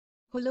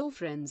Hello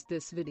friends,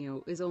 this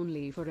video is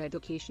only for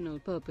educational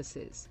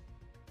purposes.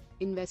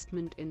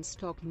 Investment in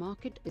stock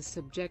market is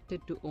subjected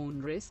to own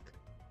risk.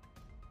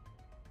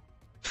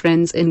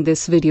 Friends, in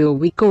this video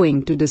we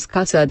going to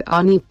discuss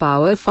Adani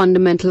Power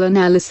fundamental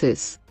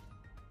analysis.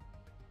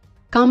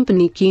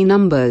 Company key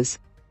numbers.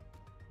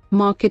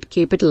 Market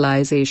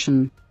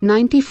capitalization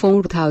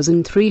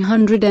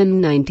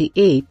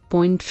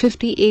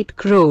 94,398.58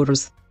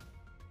 crores.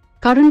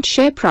 Current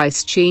share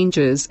price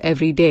changes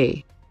every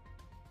day.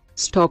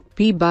 Stock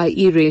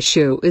P/E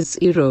ratio is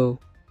 0.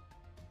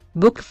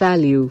 Book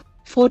value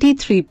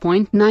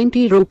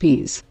 43.90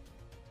 rupees.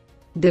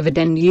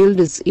 Dividend yield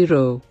is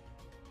 0.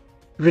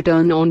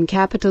 Return on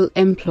capital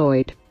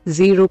employed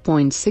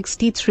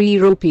 0.63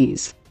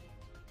 rupees.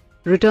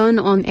 Return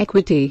on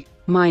equity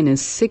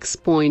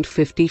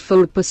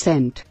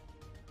 -6.54%.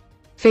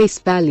 Face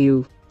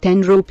value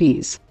 10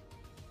 rupees.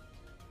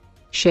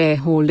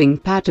 Shareholding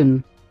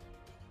pattern.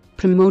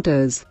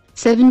 Promoters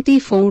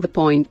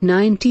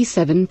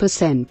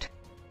 74.97%.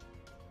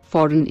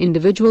 Foreign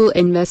individual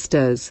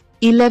investors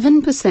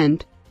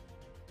 11%.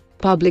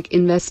 Public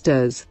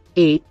investors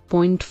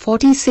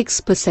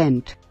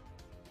 8.46%.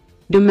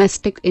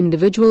 Domestic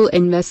individual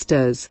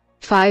investors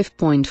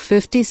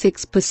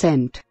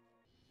 5.56%.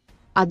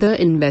 Other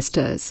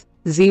investors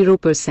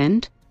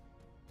 0%.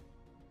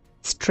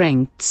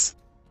 Strengths.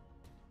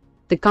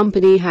 The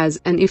company has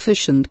an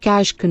efficient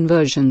cash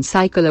conversion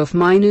cycle of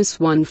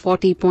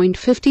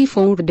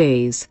 -140.54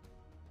 days.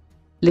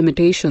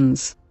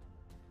 Limitations.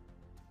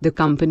 The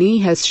company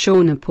has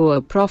shown a poor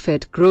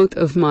profit growth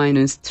of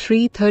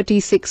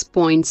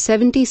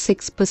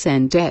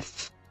 -336.76%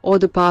 f, or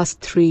the past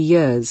 3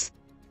 years.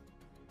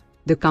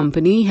 The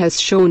company has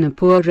shown a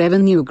poor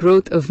revenue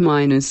growth of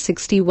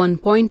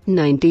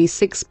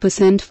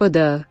 -61.96% for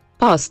the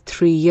past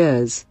 3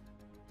 years.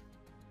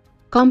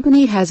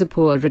 Company has a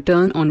poor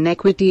return on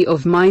equity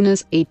of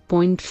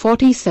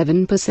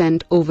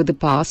 -8.47% over the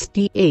past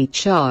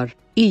THRE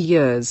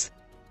years.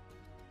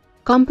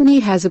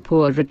 Company has a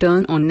poor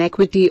return on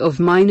equity of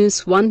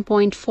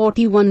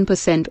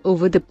 -1.41%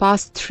 over the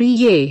past 3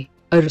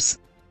 years.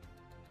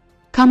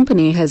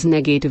 Company has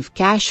negative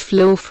cash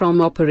flow from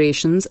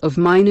operations of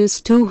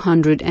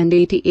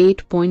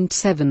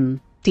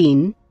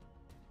 -288.17.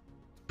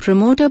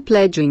 Promoter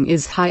pledging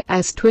is high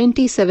as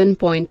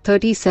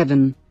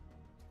 27.37.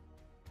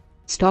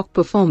 Stock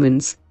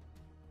performance.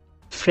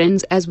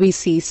 Friends, as we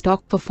see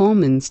stock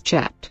performance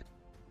chart,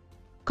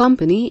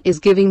 company is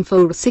giving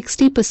for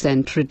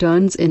 60%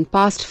 returns in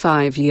past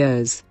 5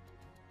 years.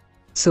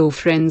 So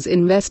friends,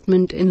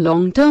 investment in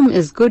long term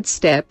is good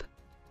step.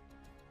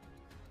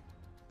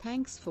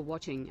 Thanks for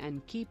watching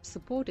and keep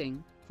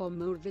supporting. For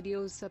more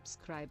videos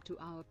subscribe to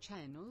our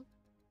channel.